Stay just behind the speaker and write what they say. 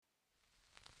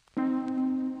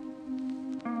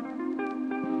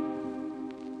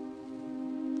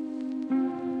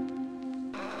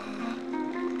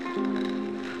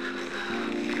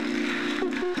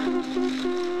言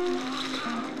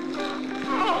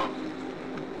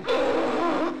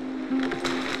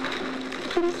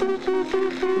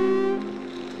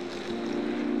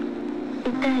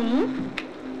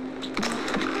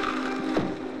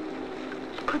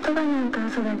葉なんか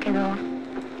嘘だけど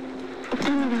痛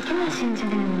みだけは信じれ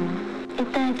るの。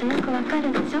痛いとよくわか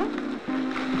るでしょ。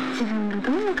自分が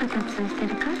どんな形をして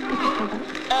るかってことが。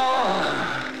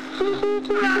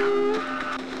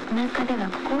お腹では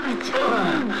ここが一番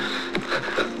いいの。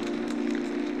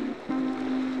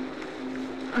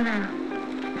ほら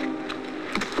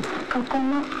ここ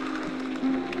もこ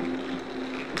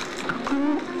こも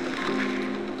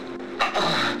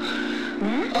ね。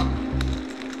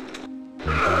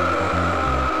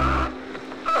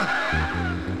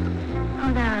ほ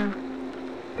ら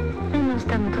目の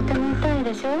下もとても痛い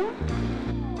でしょ。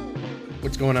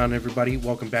What's going on, everybody?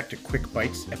 Welcome back to Quick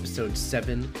Bites, episode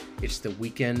 7. It's the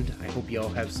weekend. I hope you all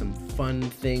have some fun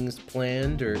things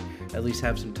planned, or at least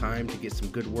have some time to get some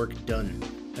good work done.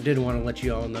 I did want to let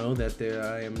you all know that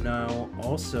I am now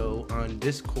also on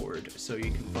Discord, so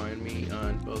you can find me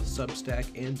on both Substack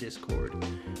and Discord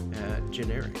at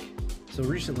Generic. So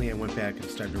recently I went back and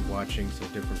started watching some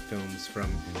different films from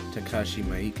Takashi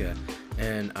Miike,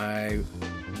 and I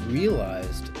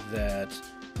realized that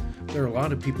there are a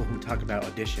lot of people who talk about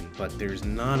Audition, but there's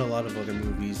not a lot of other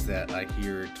movies that I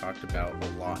hear talked about a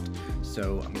lot.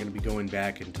 So I'm going to be going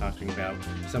back and talking about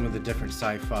some of the different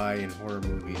sci-fi and horror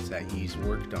movies that he's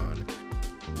worked on.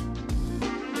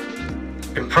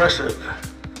 Impressive,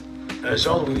 as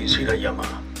always, Hirayama.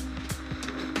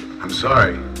 I'm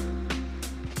sorry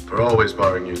for always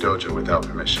borrowing your dojo without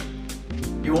permission.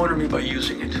 You honor me by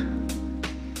using it.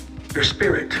 Your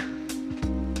spirit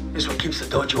is what keeps the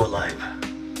dojo alive.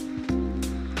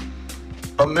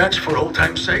 A match for old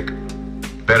time's sake?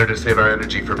 Better to save our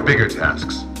energy for bigger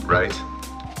tasks, right?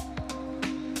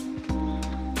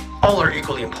 All are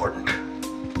equally important.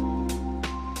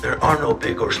 There are no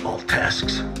big or small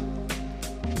tasks.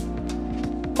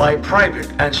 By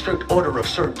private and strict order of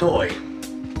Sir Doi,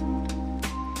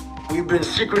 we've been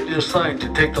secretly assigned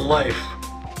to take the life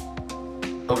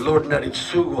of Lord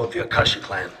Naritsugu of the Akashi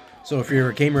clan. So if you're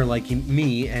a gamer like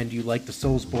me and you like the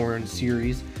Soulsborne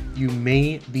series, you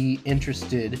may be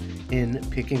interested in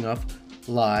picking up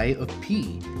Lie of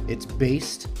P. It's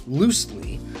based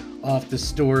loosely off the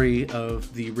story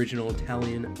of the original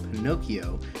Italian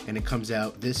Pinocchio, and it comes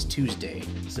out this Tuesday,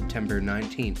 September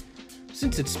 19th.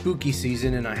 Since it's spooky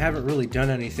season and I haven't really done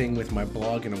anything with my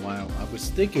blog in a while, I was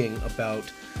thinking about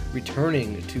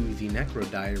returning to the Necro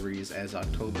Diaries, as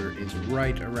October is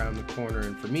right around the corner,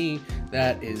 and for me,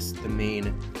 that is the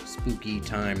main spooky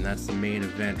time. That's the main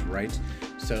event, right?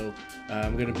 So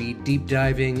I'm going to be deep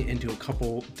diving into a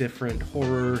couple different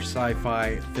horror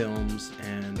sci-fi films,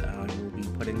 and I will be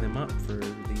putting them up for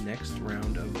the next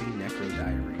round of the Necro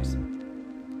Diaries.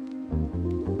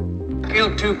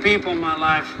 Killed 2 people in my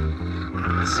life.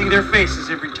 I see their faces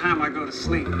every time I go to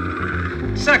sleep.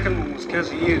 The second one was because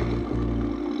of you.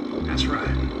 That's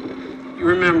right. You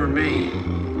remember me.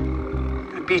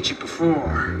 I beat you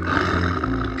before.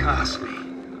 It cost me.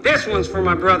 This one's for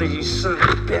my brother, you son of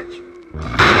a bitch.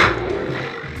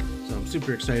 So I'm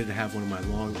super excited to have one of my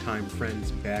longtime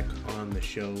friends back on the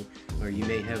show, where you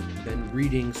may have been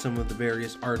reading some of the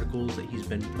various articles that he's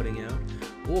been putting out,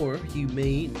 or you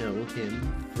may know him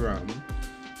from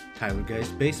Tyler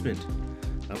Geist Basement.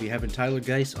 I'll be having Tyler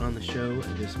Geist on the show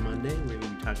this Monday. We're going to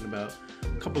be talking about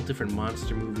a couple different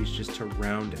monster movies just to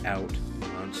round out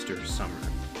Monster Summer.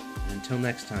 And until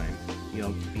next time,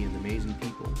 y'all keep being amazing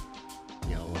people.